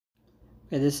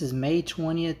Okay, this is May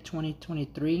 20th,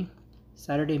 2023.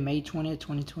 Saturday, May 20th,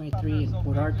 2023 in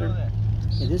Port Arthur.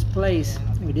 Okay, this place,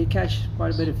 we did catch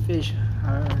quite a bit of fish,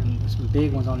 some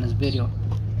big ones on this video.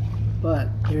 But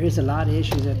there is a lot of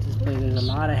issues at this place. There's a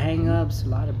lot of hang-ups, a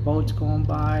lot of boats going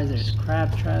by. There's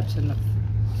crab traps in the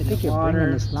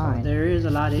water. So there is a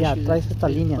lot of issues at this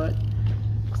place, but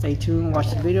stay tuned,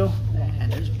 watch the video.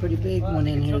 And there's a pretty big one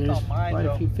in here. There's quite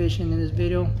a few fish in this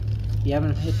video. If you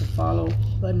haven't hit the follow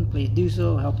button, please do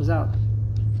so. Help us out.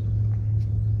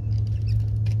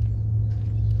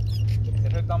 Is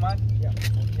it hooked on mine? Yeah.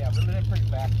 Yeah, reel it in pretty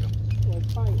fast. Well,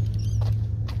 it's fine.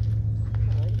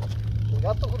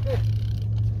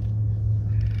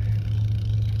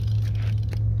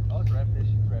 Oh, it's redfish.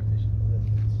 It's redfish.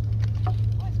 Oh,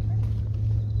 it's pretty.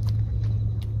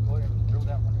 Go ahead and drill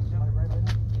that one. Right now?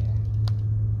 Yeah.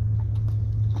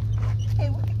 Hey,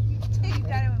 what you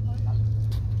got it with both?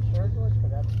 Sure, George, but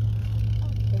that's, I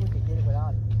think we can get it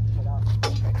without.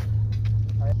 Okay.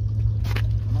 All right.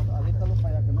 Avíntalo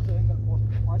para que no se venga el poste.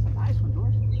 Oh, it's a nice one,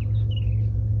 George. Is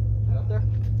it up there?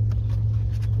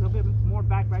 A little bit more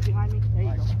back right behind me. There you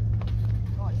go.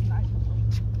 Oh, it's a nice one.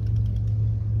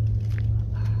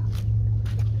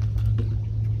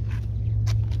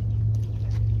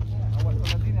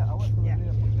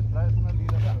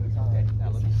 Okay, now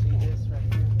let me see this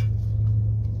right here.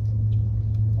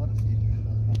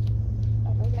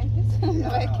 Like this? No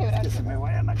voy a quebrar. Que se me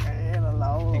vayan a caer al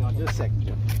lado. Hang on just a second,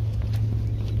 Jim.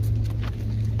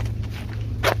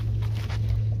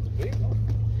 Yeah,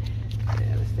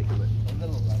 let's take a look.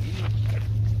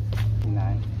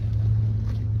 Nine.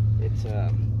 It's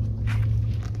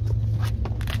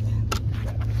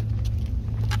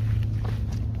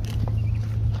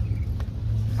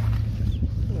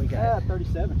We got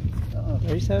 37.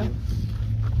 37?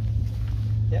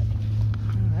 Yep.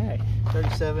 All right.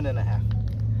 37 and a half.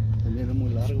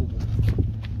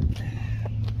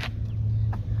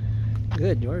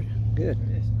 Good, George. Good.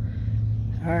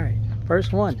 All right.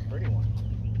 First one. Pretty one.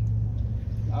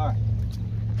 All right.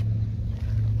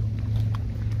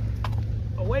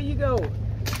 Away you go.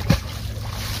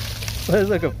 Let's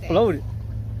look at floated.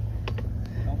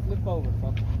 Don't flip over,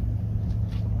 fucker.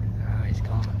 Oh, he's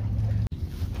gone.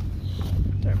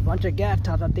 There's a bunch of gas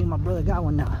tops. I think my brother got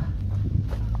one now.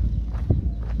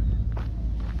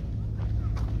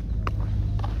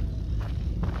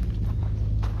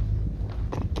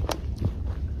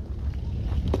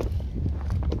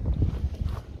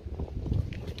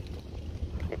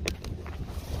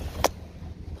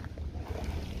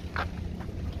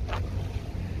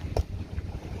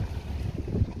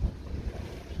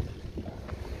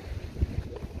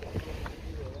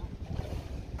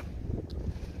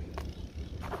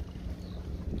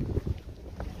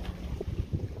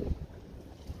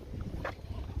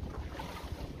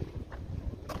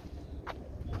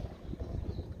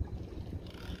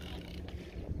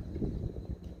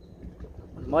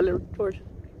 Mullet, George?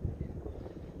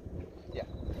 Yeah.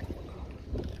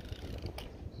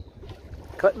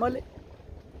 Cut mullet?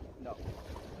 No.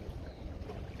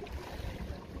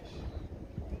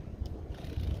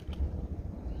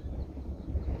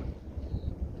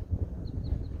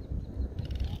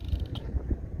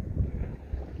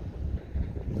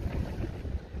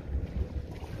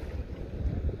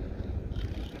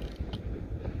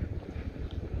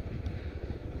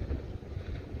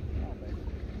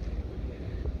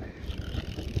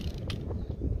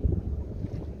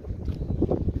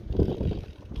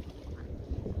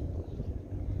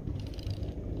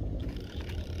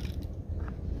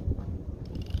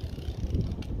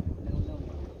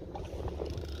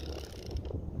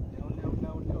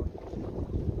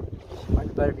 Might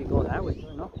be better if you go that way,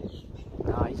 you know?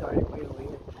 Nah, he's already way over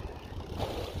here.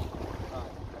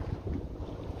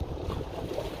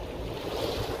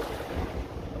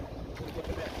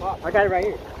 I got it right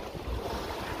here.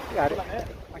 I got it.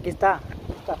 Aquí está.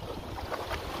 Aquí está.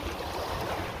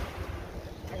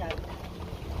 I got it.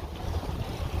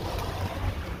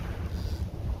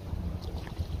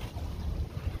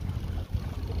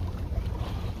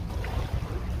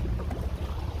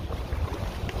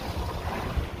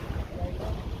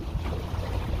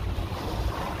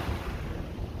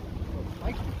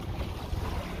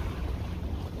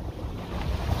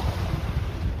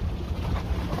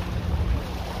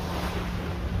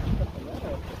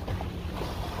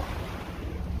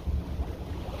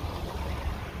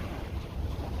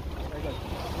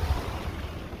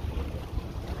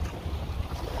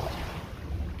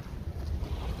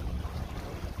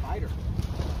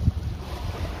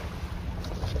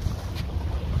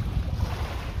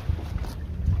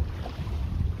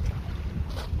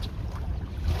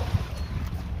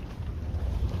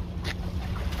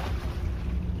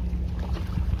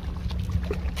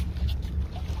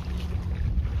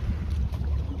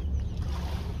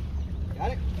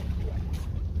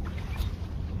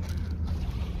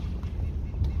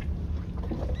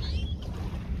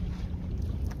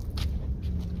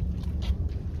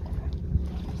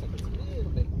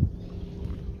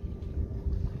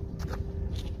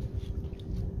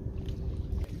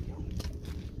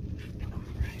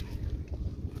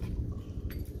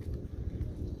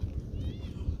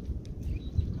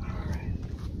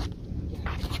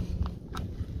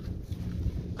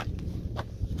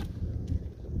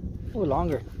 Oh,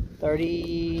 longer.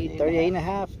 30, 38 and a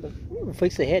half.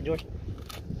 Fix the head, George.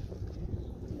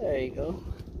 There you go.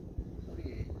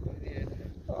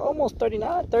 Almost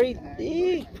 39,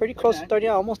 30, pretty close to 30,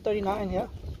 almost 39, yeah.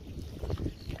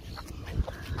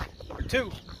 Number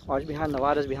 2. Watch behind,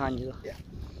 Nevada's behind you though. Yeah.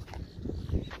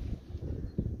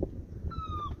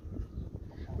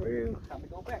 Time to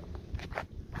go back.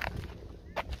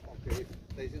 Okay,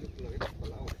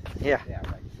 yeah. Yeah,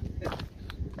 right.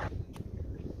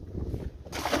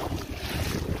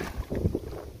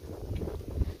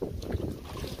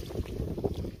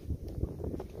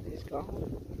 He's gone.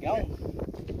 Go.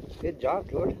 Good job,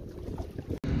 George.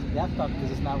 Yeah,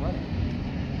 because it's not running.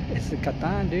 It's a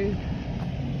Catan, dude.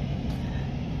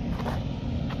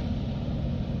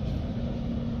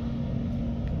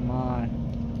 Come on.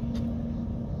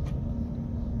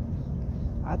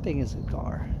 I think it's a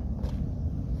Gar.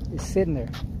 It's sitting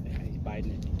there. Yeah, he's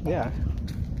biting it. Yeah.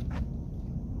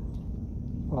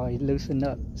 Oh, he loosened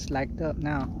up, slacked up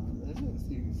now.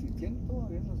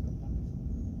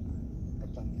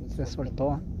 Se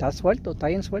soltó. Está suelto, está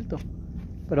bien suelto.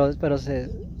 Pero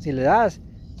si le das,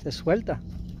 se suelta.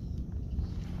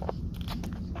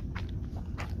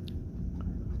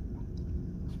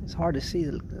 It's hard to see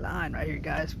the line right here,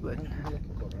 guys, but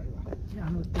yeah, I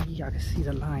don't think y'all can see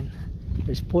the line.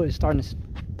 It's starting to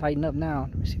tighten up now.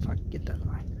 Let me see if I can get that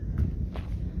line.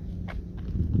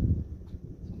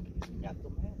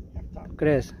 ¿Tú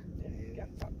crees?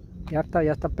 Ya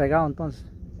está pegado entonces.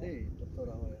 Sí, doctor,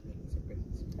 ahora se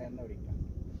está en ahorita.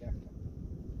 Ya está.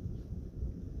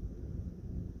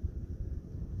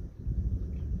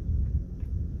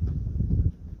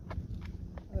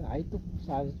 Ahí tú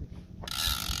sabes.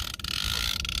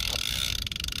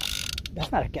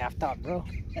 That's not a gaff top, bro.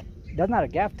 That's not a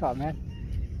gaff top, man.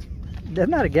 That's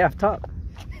not a gaff top.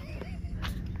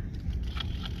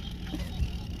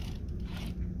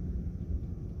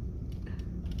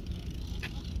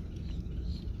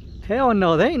 Hell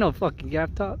no, there ain't no fucking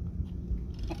gaff top.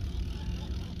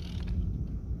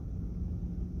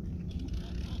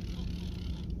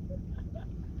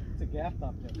 It's a gaff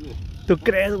top. ¿Tú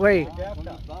crees, güey? Gaff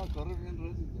top.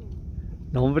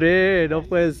 No, hombre, no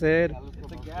puede ser.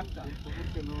 It's a gaff top.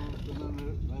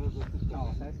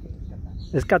 No, ¿sabes qué?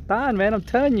 It's Catan, man. I'm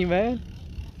telling you, man.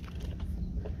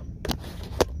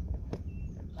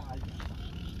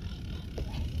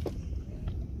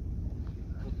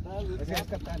 It's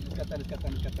Catan.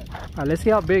 Let's see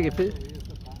how big. If it,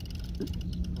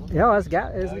 yeah,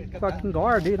 it's fucking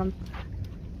Gar, dude.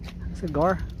 It's a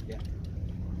Gar. Yeah.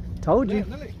 Told you.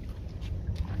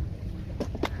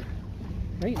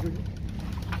 Wait, dude.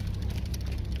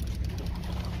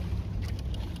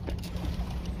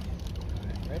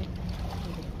 Ready?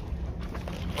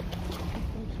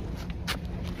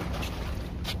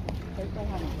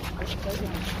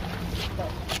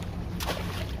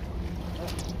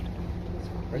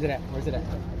 Where's it at? Where's it at?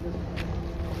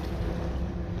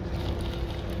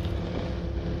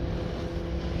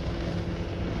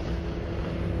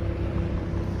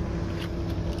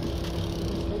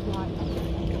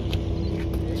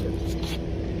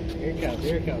 Here it comes,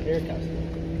 here it comes, here it comes.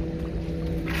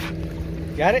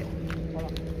 Got it?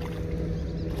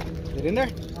 Is it in there?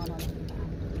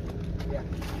 Yeah.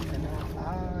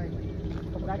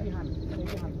 Right behind me. Stay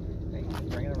behind me.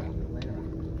 Bring it around. Bring it around.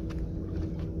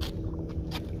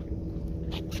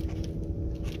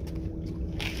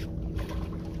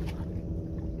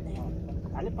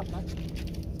 Dale para atrás.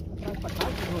 Atrás, para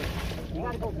atrás, güey. You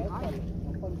gotta go behind me.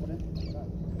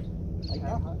 Ahí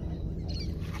está.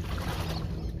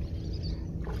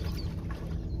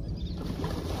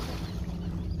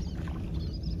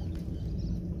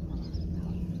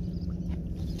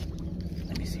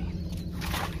 Let me see.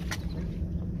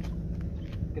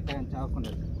 Que está enganchado con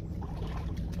el...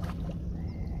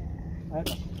 A ver,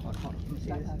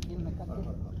 aquí me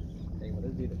capto. Okay, well,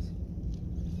 let's do this.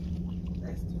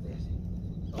 Let's do this.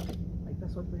 Okay. Ahí está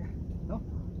suelto ya. ¿No?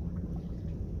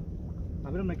 A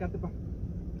ver un mecate, pa.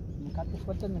 Mecate,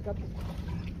 suelta el mecate.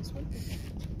 Suelta.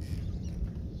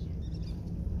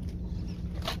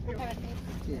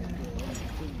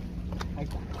 Ahí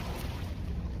está.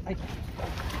 Ahí está.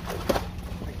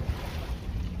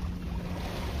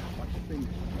 Watch your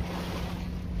fingers.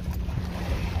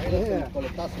 Ahí es el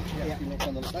coletazo, sino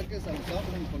cuando lo saques al lado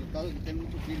con el coletazo que tiene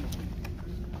mucho filo.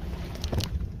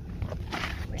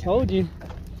 Told you.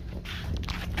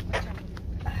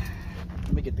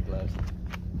 Let me get the gloves.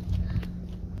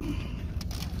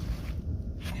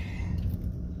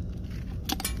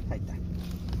 Ahí está.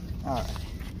 All right.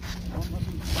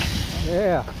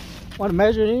 Yeah. Want to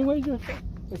measure it anyway, Joe?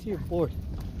 Let's see your board.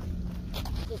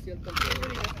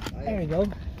 There you go.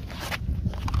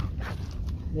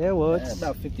 Yeah, well, it's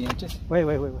About 50 inches. wait.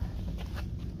 About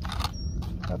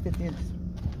 50 inches.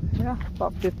 Yeah,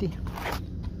 about 50.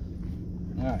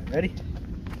 All right, ready?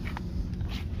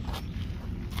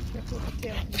 Careful with the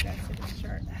tail, because that's super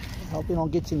sharp. I hope it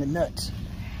don't get you in the nuts.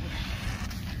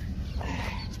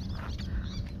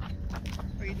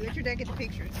 Or you let your dad get the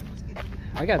pictures.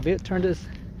 I got bit. Turn this.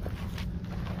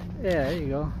 Yeah, there you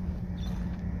go.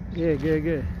 Good. There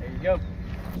you go.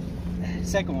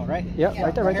 Second one, right? Yeah, Yeah,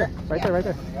 right there. Yeah.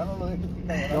 Go, push. There you go.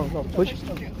 There you go. Push it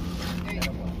through. There you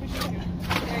go. Let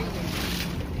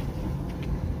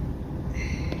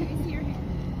me see your hand.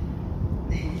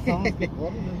 Son los que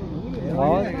corren esos mules.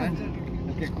 Oh,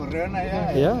 Los que corrieron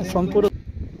allá. yeah, son puros.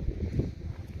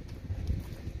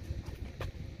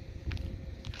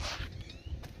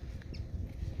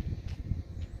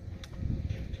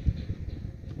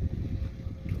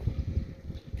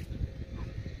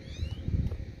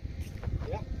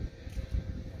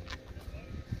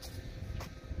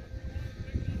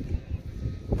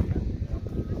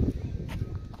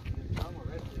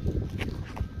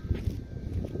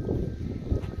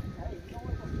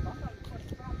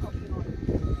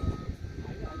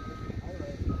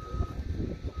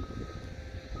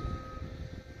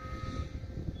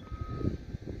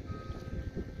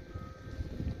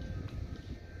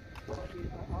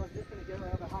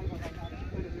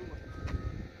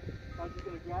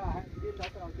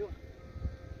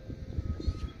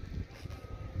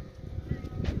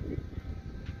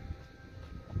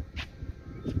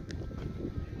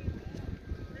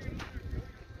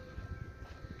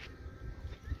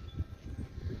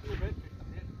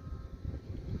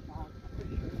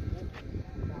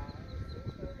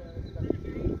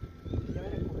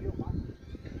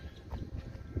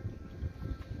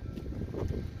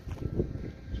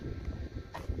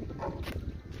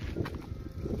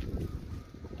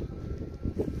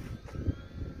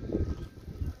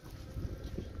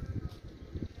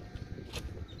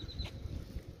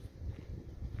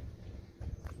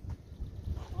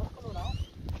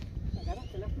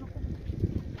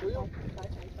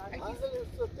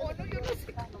 Oh, no, yo no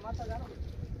sé.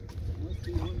 No es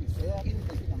que yo ni sea,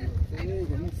 cuando esté,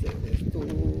 yo no sé, esto.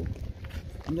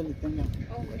 Ándale, tenga.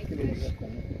 Oh, my Que le gosh. diga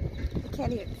cómo. I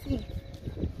can't even see.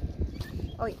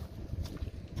 Oh, yeah.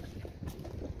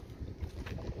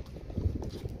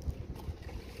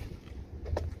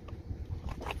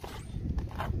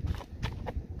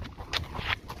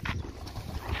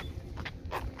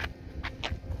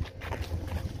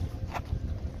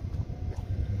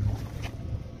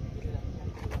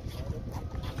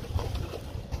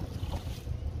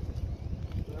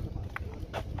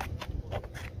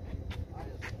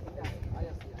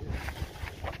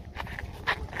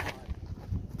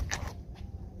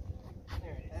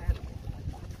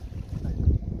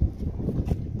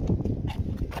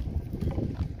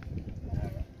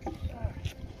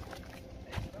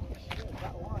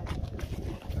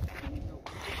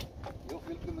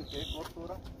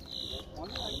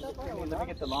 Let me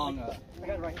get the long, I got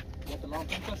it right here. You got the long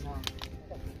pincers?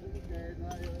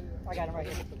 I got him right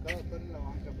here.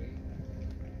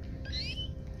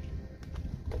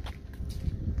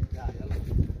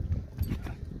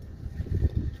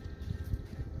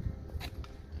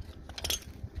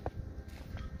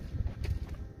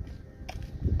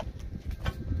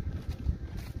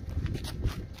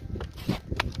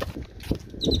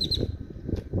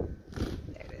 There it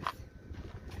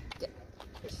is.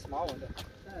 It's a small one though.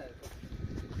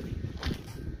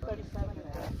 37 and a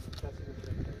half.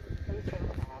 37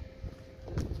 and a half.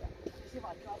 See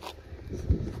my drop.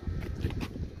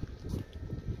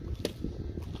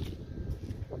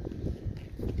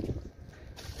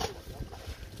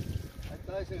 Ahí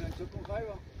está, se enganchó con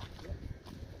Jairo.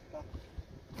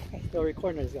 Still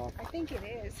recording, it's gone. I think it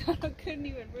is. I couldn't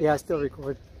even really Yeah, still see.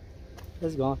 record.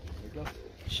 It's gone.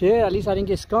 Shit, at least I didn't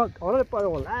get skunked. Órale para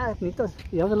volar, neta.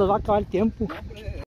 Ya se los va a acabar el tiempo. No, hombre,